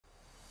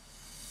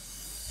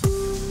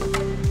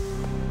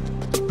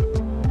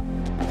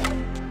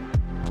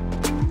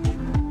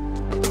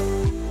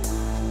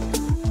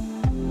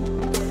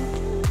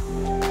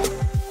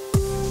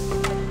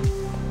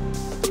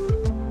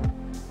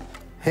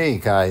Hey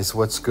guys,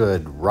 what's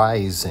good?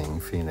 Rising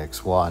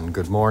Phoenix One.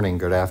 Good morning,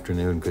 good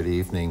afternoon, good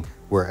evening,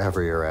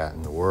 wherever you're at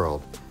in the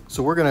world.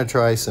 So we're going to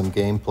try some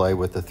gameplay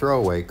with the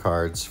throwaway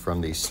cards from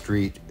the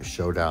Street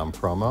Showdown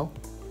promo.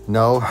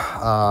 No,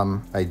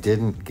 I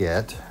didn't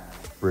get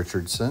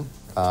Richardson.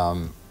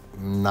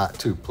 Not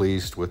too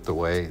pleased with the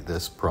way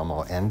this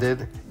promo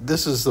ended.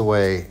 This is the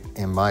way,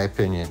 in my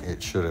opinion,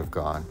 it should have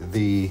gone.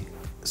 The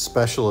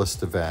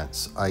specialist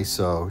events,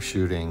 ISO,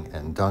 shooting,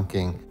 and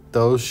dunking,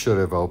 those should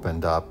have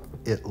opened up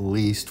at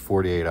least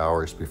 48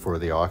 hours before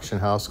the auction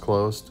house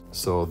closed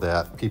so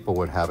that people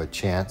would have a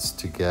chance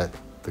to get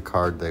the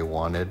card they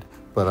wanted.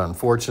 But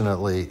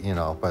unfortunately, you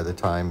know, by the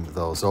time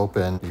those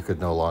open, you could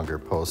no longer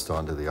post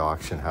onto the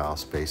auction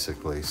house,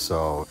 basically.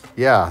 So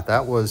yeah,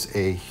 that was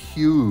a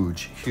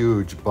huge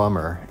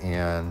bummer.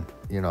 And,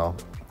 you know,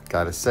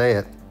 gotta say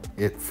it,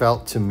 it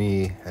felt to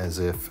me as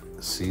if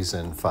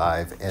season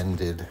 5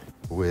 ended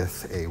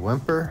with a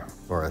whimper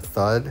or a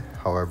thud,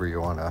 however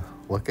you want to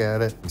look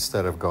at it,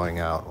 instead of going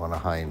out on a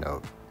high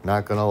note.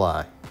 Not gonna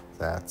lie,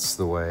 that's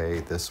the way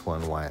this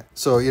one went.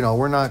 So, you know,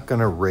 we're not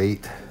gonna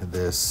rate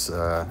this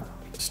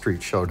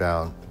Street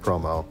Showdown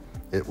promo.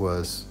 It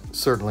was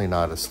certainly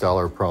not a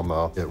stellar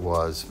promo. It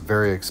was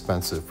very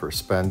expensive for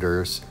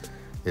spenders.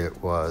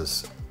 It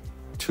was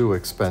too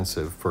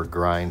expensive for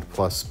grind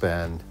plus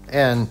spend.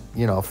 And,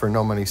 you know, for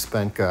no money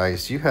spent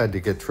guys, you had to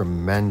get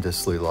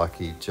tremendously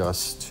lucky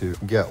just to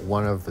get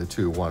one of the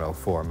two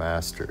 104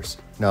 masters.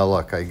 Now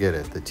look, I get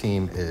it. The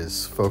team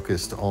is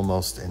focused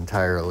almost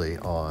entirely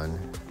on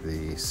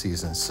the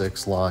season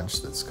 6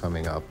 launch that's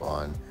coming up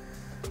on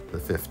the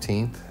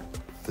 15th,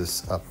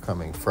 this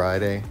upcoming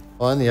Friday.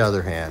 On the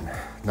other hand,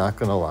 not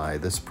gonna lie,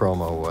 this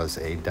promo was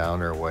a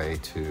downer way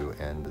to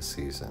end the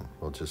season.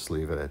 We'll just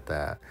leave it at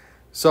that.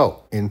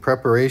 So, in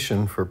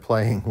preparation for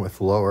playing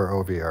with lower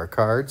OVR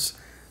cards,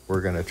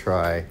 we're going to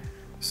try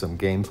some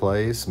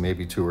gameplays,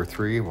 maybe 2 or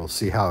 3. We'll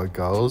see how it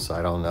goes,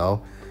 I don't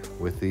know,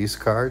 with these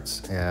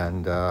cards,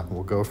 and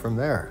we'll go from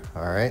there,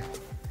 all right?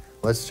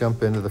 Let's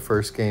jump into the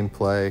first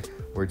gameplay.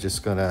 We're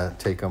just going to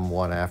take them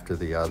one after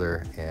the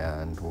other,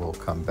 and we'll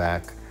come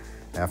back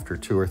after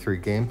 2 or 3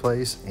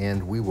 gameplays,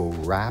 and we will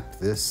wrap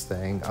this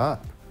thing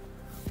up.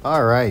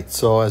 All right,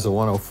 so as a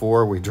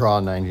 104, we draw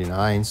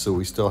 99, so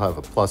we still have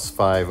a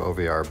 +5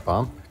 OVR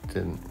bump.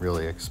 Didn't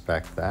really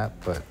expect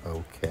that, but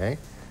okay.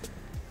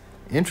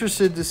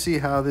 Interested to see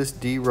how this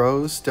D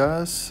Rose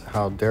does,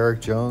 how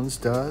Derek Jones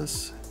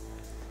does.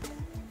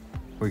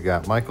 We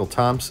got Michael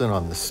Thompson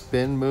on the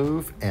spin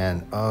move,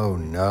 and oh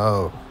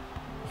no,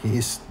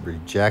 he's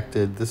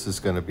rejected. This is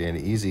going to be an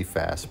easy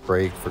fast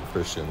break for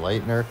Christian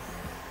Laettner.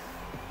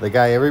 The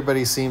guy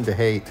everybody seemed to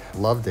hate,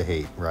 love to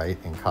hate, right,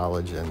 in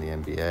college and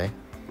the NBA.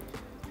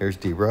 Here's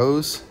D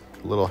Rose,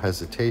 little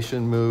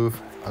hesitation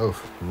move. Oh,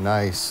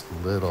 nice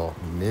little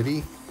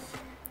midi.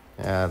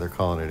 Yeah, they're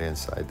calling it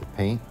inside the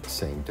paint,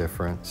 same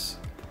difference.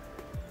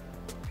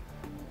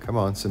 Come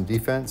on, some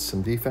defense,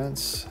 some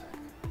defense.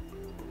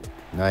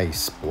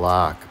 Nice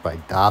block by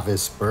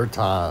Davis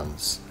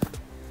Bertans.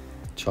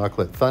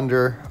 Chocolate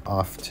Thunder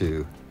off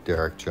to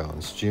Derek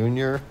Jones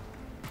Jr.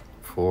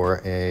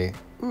 for a,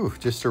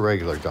 just a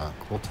regular dunk.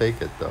 We'll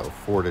take it though,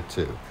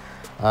 4-2.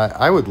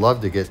 I would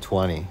love to get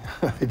 20.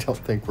 I don't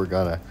think we're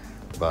gonna,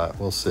 but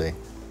we'll see.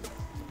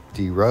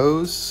 D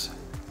Rose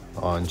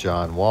on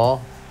John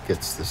Wall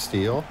gets the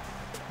steal.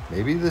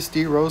 Maybe this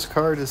D Rose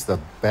card is the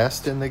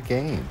best in the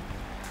game.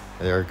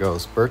 There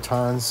goes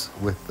Bertans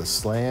with the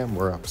slam.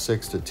 We're up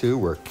 6-2.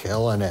 We're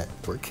killing it.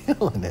 We're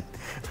killing it.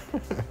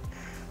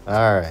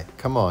 All right,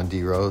 come on,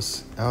 D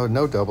Rose. Oh,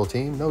 no double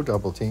team, no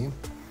double team.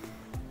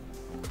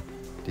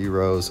 D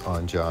Rose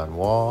on John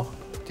Wall.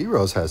 D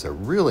Rose has a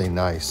really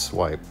nice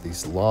swipe,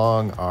 these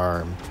long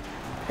arm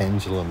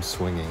pendulum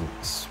swinging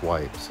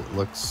swipes. It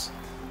looks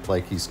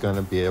like he's going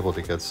to be able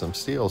to get some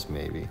steals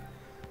maybe.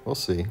 We'll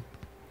see.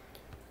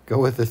 Go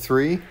with the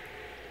 3.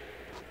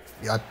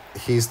 Yeah,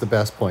 he's the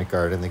best point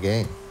guard in the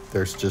game.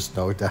 There's just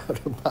no doubt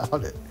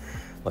about it.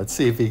 Let's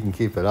see if he can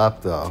keep it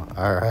up though.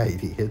 All right,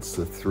 he hits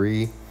the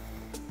 3.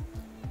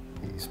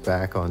 He's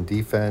back on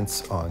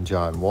defense on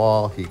John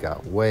Wall. He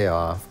got way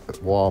off,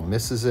 but Wall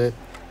misses it.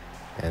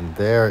 And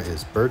there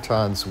is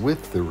Bertans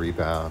with the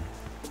rebound.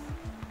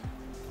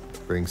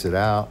 Brings it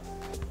out,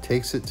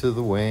 takes it to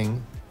the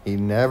wing. He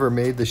never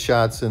made the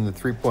shots in the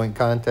 3-point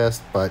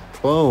contest, but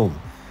boom.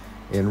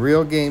 In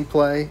real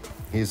gameplay,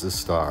 he's a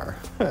star.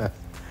 All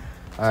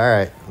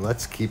right,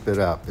 let's keep it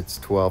up. It's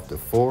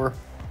 12-4.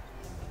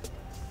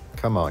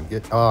 Come on,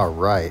 all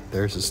right.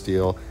 There's a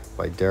steal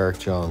by Derek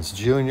Jones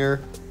Jr.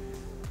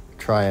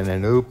 Trying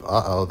an oop.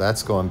 Uh-oh,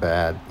 that's going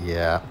bad.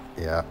 Yeah.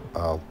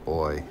 Oh,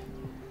 boy.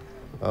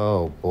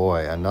 Oh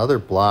boy, another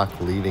block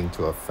leading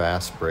to a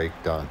fast break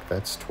dunk.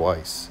 That's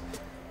twice.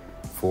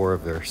 4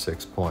 of their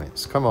 6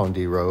 points. Come on,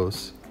 D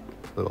Rose.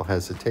 Little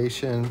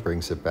hesitation,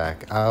 brings it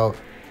back out.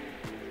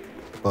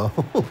 Boom.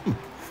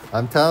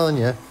 I'm telling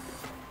you,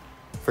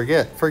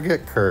 forget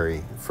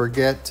Curry.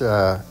 Forget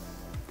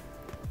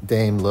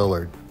Dame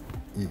Lillard.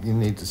 You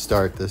need to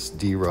start this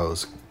D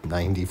Rose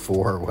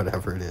 94 or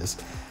whatever it is.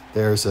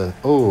 There's a,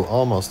 oh,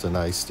 almost a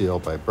nice steal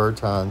by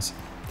Bertans.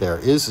 There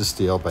is a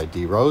steal by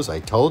D Rose. I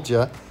told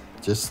you,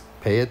 just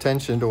pay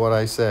attention to what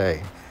I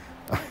say.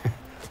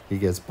 He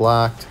gets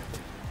blocked.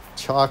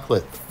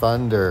 Chocolate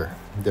Thunder,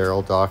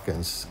 Daryl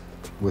Dawkins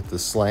with the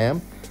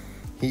slam.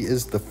 He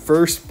is the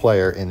first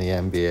player in the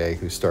NBA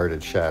who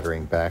started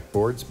shattering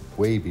backboards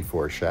way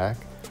before Shaq.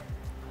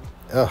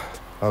 Ugh,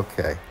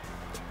 okay.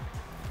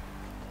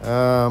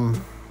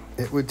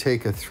 It would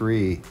take a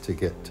 3 to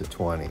get to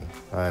 20.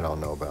 I don't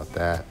know about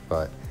that,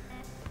 but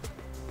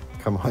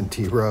come on,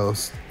 D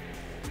Rose.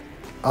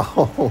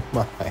 Oh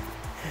my.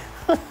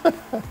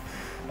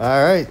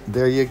 All right,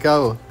 there you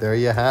go. There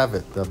you have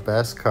it. The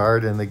best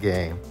card in the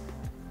game.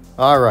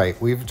 All right,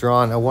 we've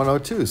drawn a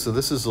 102, so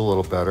this is a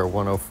little better.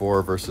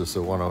 104 versus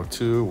a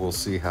 102. We'll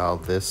see how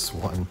this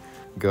one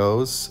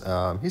goes.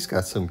 He's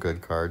got some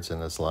good cards in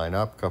his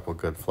lineup. A couple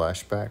good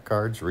flashback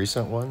cards,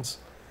 recent ones.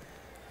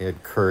 He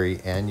had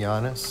Curry and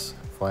Giannis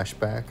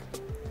flashback.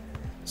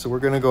 So we're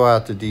going to go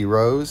out to D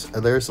Rose.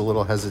 There's a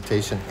little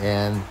hesitation,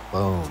 and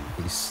boom,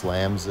 he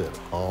slams it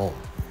home.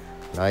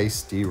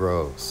 Nice D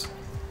Rose.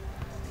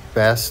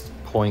 Best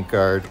point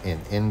guard in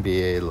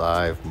NBA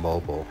Live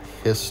mobile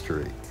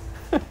history.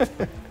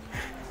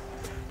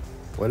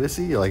 What is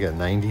he, like a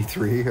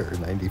 93 or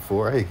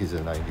 94? I think he's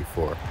a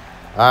 94.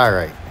 All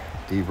right,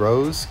 D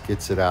Rose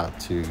gets it out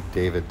to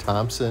David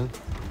Thompson,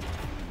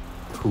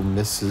 who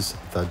misses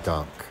the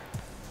dunk.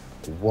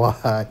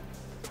 What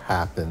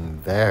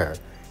happened there?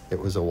 It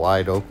was a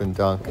wide open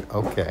dunk.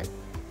 Okay.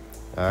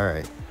 All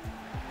right.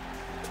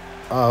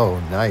 Oh,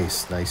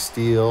 nice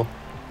steal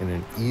and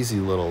an easy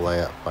little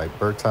layup by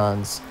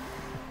Bertans.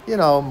 You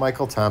know,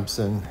 Michael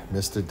Thompson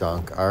missed a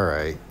dunk. All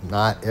right.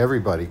 Not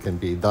everybody can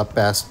be the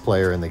best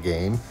player in the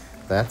game.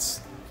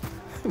 That's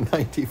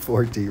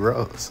 94 D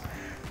Rose.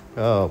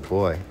 Oh,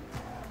 boy.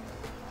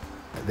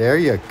 There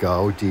you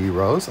go, D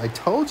Rose. I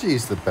told you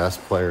he's the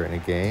best player in a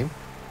game.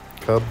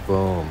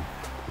 Kaboom.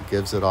 He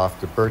gives it off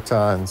to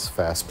Bertans.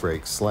 Fast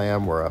break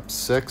slam. We're up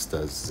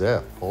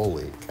 6-0.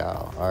 Holy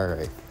cow. All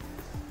right.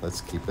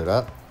 Let's keep it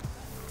up.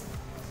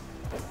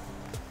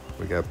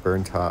 We got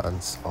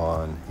Bertans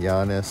on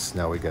Giannis.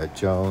 Now we got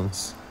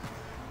Jones.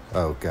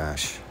 Oh,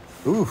 gosh.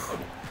 Oof.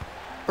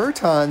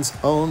 Bertans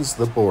owns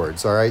the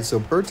boards. All right, so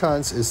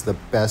Bertans is the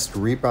best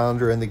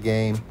rebounder in the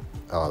game.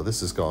 Oh,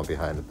 this is going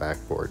behind the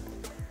backboard.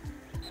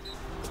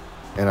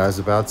 And I was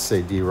about to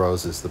say D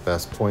Rose is the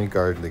best point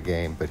guard in the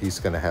game, but he's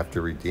going to have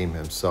to redeem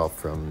himself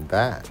from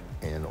that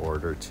in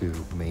order to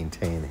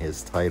maintain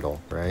his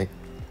title, right?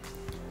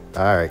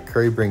 All right,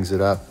 Curry brings it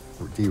up.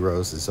 D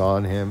Rose is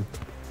on him.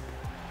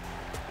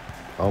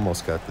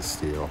 Almost got the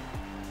steal.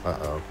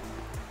 Uh-oh.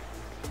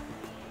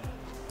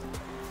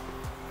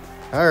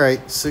 All right,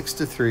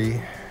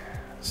 6-3.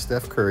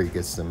 Steph Curry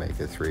gets to make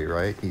a 3,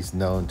 right? He's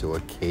known to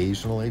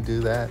occasionally do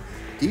that.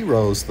 D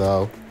Rose,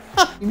 though,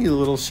 you need a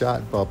little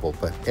shot bubble,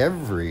 but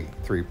every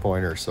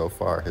three-pointer so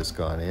far has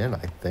gone in,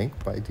 I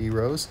think, by D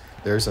Rose.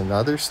 There's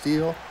another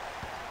steal.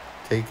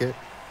 Take it.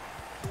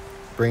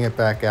 Bring it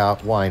back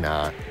out. Why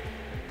not?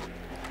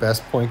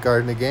 Best point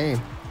guard in the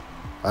game.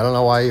 I don't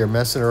know why you're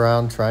messing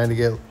around trying to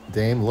get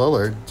Dame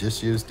Lillard.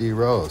 Just use D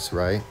Rose,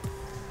 right?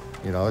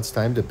 You know, it's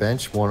time to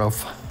bench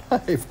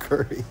 105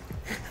 Curry.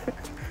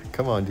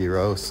 Come on, D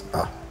Rose.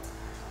 Oh.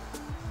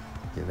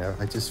 You know,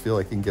 I just feel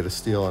like you can get a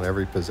steal on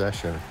every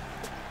possession.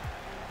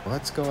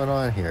 What's going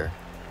on here?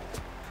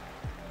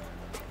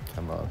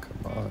 Come on,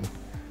 come on.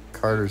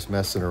 Carter's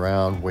messing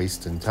around,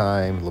 wasting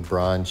time.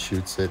 LeBron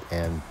shoots it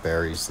and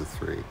buries the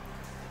 3.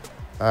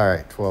 All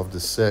right,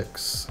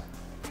 12-6.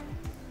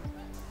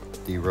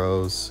 D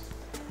Rose.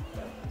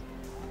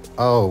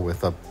 Oh,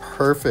 with a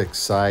perfect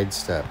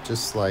sidestep,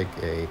 just like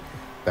a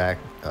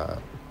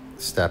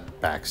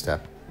step back,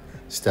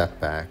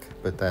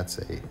 but that's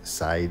a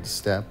side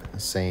step.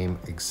 Same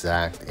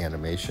exact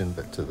animation,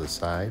 but to the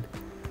side.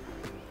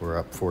 We're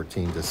up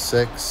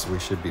 14-6. We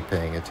should be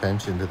paying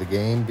attention to the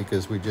game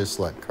because we just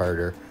let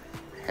Carter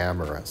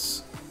hammer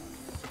us.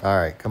 All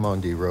right, come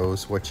on, D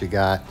Rose. What you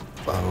got?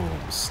 Boom,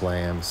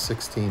 slam,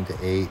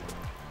 16-8.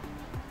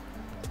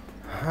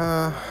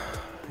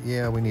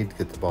 Yeah, we need to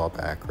get the ball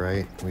back,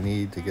 right? We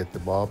need to get the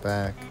ball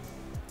back.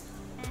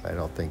 I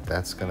don't think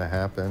that's going to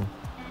happen.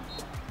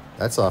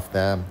 That's off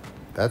them.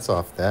 That's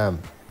off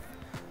them.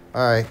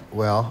 All right,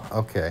 well,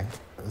 okay.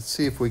 Let's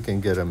see if we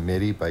can get a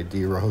midi by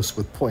D Rose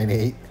with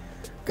 0.8.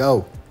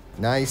 Go.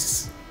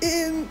 Nice.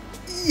 In.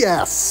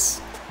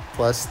 Yes.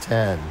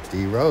 +10.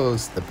 D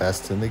Rose, the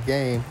best in the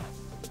game.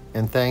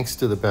 And thanks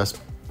to the best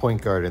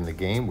point guard in the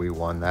game, we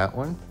won that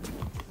one.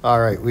 All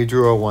right, we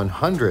drew a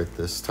 100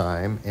 this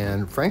time,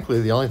 and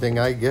frankly, the only thing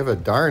I give a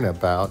darn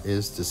about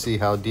is to see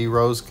how D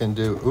Rose can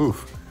do,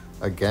 oof,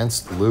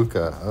 against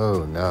Luka.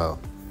 Oh no.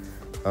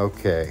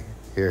 Okay,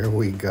 here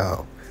we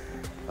go.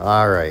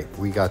 All right,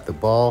 we got the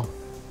ball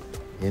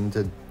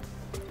into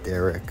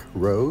Derrick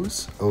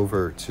Rose,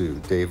 over to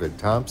David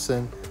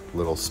Thompson.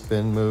 Little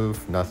spin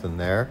move, nothing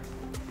there.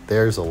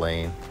 There's a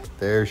lane.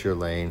 There's your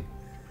lane.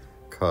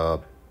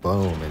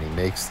 Kaboom, and he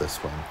makes this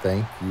one.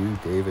 Thank you,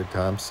 David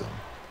Thompson.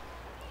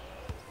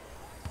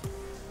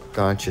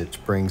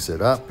 Doncic brings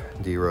it up.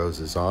 D Rose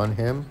is on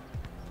him.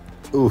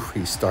 Oof,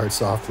 he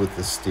starts off with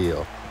the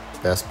steal.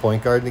 Best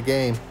point guard in the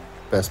game.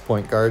 Best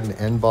point guard in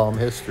Nbalm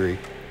history.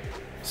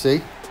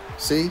 See?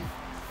 See?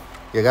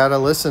 You gotta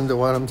listen to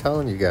what I'm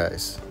telling you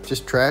guys.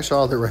 Just trash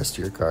all the rest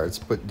of your cards.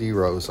 Put D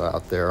Rose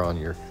out there on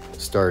your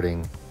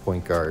starting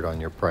point guard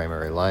on your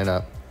primary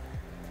lineup.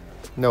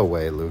 No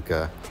way,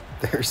 Luka.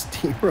 There's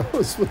D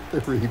Rose with the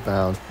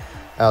rebound.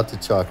 Out to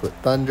Chocolate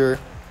Thunder.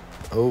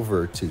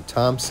 Over to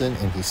Thompson,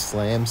 and he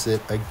slams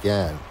it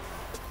again.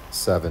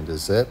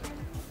 7-0.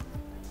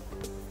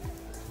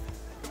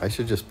 I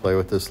should just play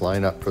with this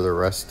lineup for the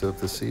rest of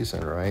the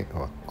season, right?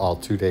 Well, all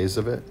 2 days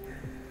of it.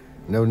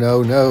 No,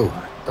 no, no.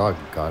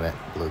 Doggone it,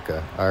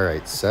 Luka. All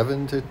right,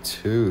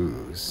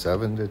 7-2.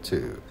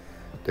 7-2.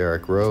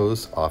 Derrick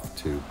Rose off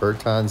to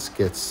Bertans,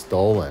 gets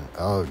stolen.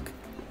 Ugh.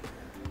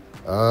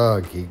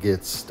 Ugh, he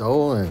gets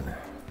stolen.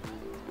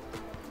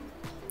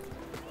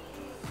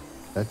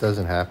 That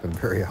doesn't happen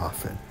very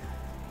often.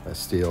 A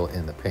steal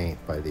in the paint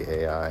by the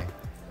AI.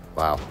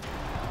 Wow.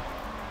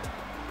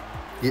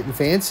 Getting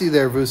fancy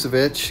there,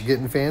 Vucevic.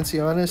 Getting fancy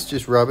on us.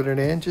 Just rubbing it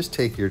in. Just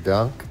take your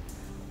dunk.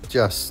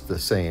 Just the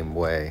same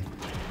way.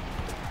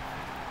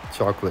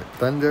 Chocolate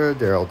Thunder.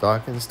 Daryl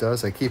Dawkins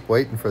does. I keep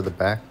waiting for the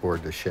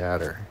backboard to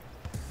shatter.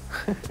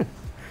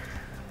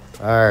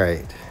 All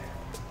right.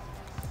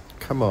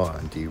 Come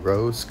on, D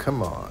Rose.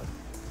 Come on.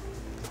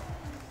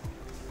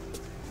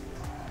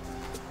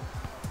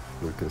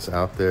 Luka's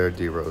out there.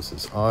 D Rose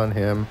is on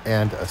him.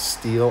 And a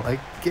steal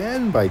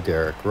again by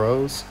Derrick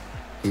Rose.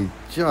 He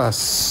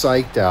just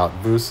psyched out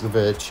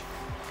Vucevic.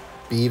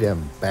 Beat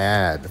him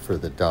bad for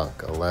the dunk.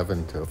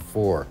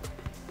 11-4.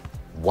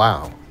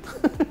 Wow.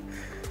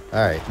 All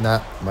right,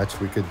 not much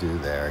we could do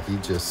there.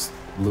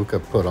 Luka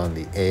put on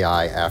the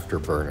AI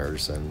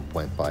afterburners and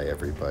went by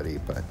everybody.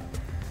 But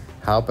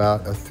how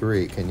about a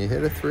 3? Can you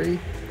hit a 3?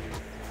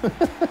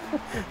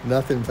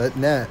 Nothing but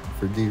net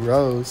for D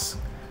Rose.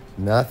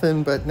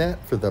 Nothing but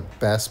net for the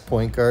best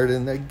point guard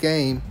in the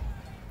game.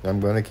 I'm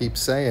going to keep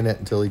saying it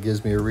until he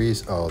gives me a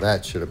reason. Oh,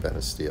 that should have been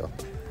a steal.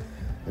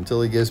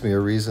 Until he gives me a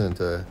reason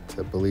to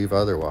believe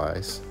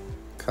otherwise.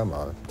 Come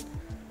on.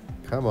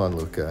 Come on,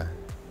 Luka.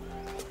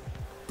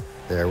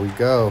 There we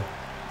go.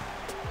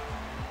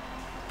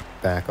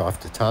 Back off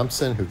to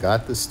Thompson, who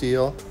got the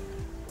steal.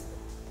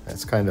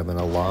 That's kind of an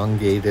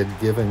elongated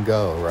give and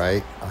go,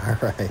 right? All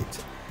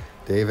right.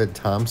 David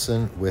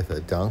Thompson with a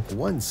dunk.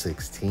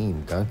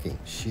 116 dunking.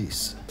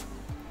 Jeez.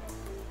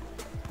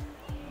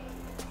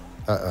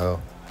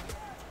 Uh-oh.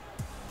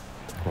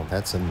 Well,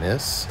 that's a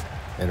miss.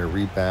 And a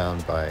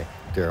rebound by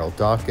Daryl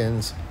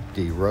Dawkins.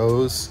 D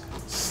Rose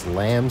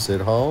slams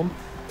it home.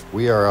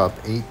 We are up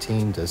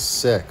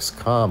 18-6.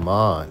 Come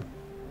on.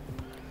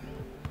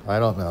 I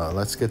don't know.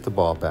 Let's get the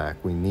ball back.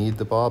 We need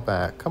the ball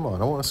back. Come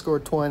on. I want to score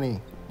 20.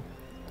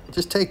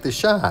 Just take the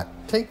shot.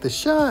 Take the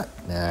shot.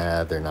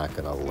 Nah, they're not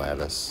going to let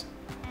us.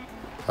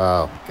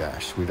 Oh,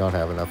 gosh. We don't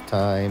have enough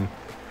time.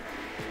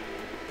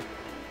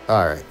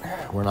 All right.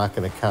 We're not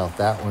going to count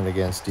that one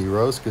against D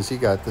Rose because he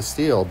got the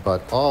steal.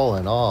 But all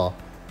in all,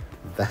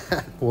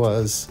 that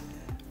was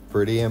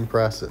pretty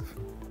impressive.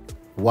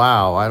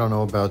 Wow. I don't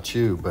know about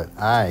you, but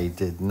I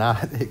did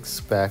not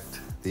expect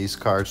these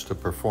cards to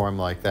perform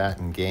like that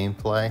in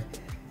gameplay.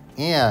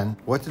 And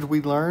what did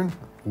we learn?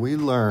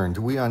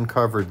 We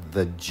uncovered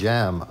the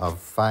gem of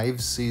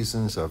 5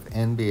 seasons of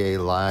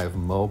NBA Live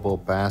mobile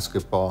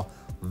basketball,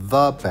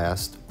 the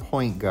best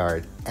point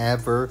guard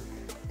ever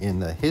in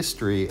the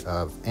history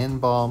of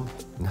Nbalm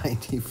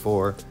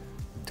 94,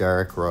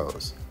 Derrick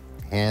Rose,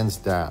 hands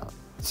down.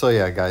 So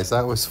yeah, guys,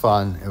 that was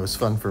fun. It was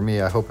fun for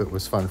me. I hope it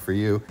was fun for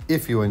you.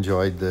 If you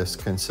enjoyed this,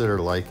 consider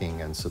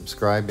liking and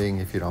subscribing.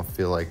 If you don't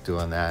feel like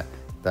doing that,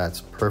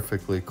 that's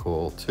perfectly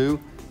cool too.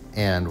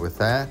 And with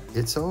that,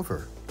 it's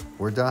over.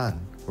 We're done.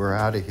 We're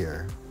out of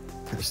here.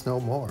 There's no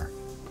more.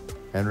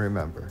 And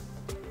remember,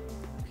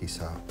 peace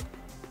out.